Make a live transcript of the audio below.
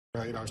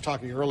I was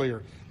talking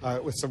earlier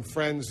with some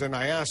friends, and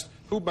I asked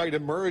who might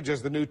emerge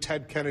as the new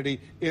Ted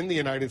Kennedy in the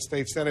United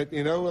States Senate.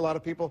 You know who a lot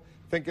of people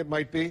think it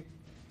might be?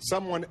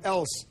 Someone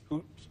else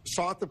who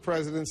sought the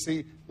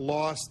presidency,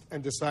 lost,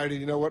 and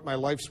decided, you know what, my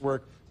life's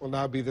work will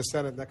now be the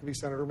Senate. And that could be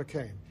Senator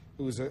McCain,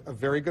 who is a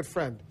very good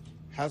friend,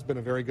 has been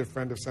a very good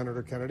friend of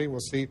Senator Kennedy. We'll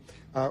see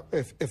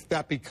if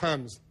that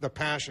becomes the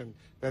passion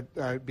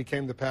that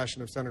became the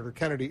passion of Senator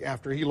Kennedy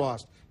after he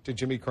lost to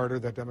Jimmy Carter,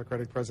 that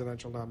Democratic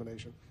presidential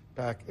nomination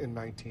back in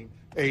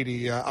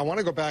 1980. I want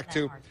to go back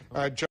to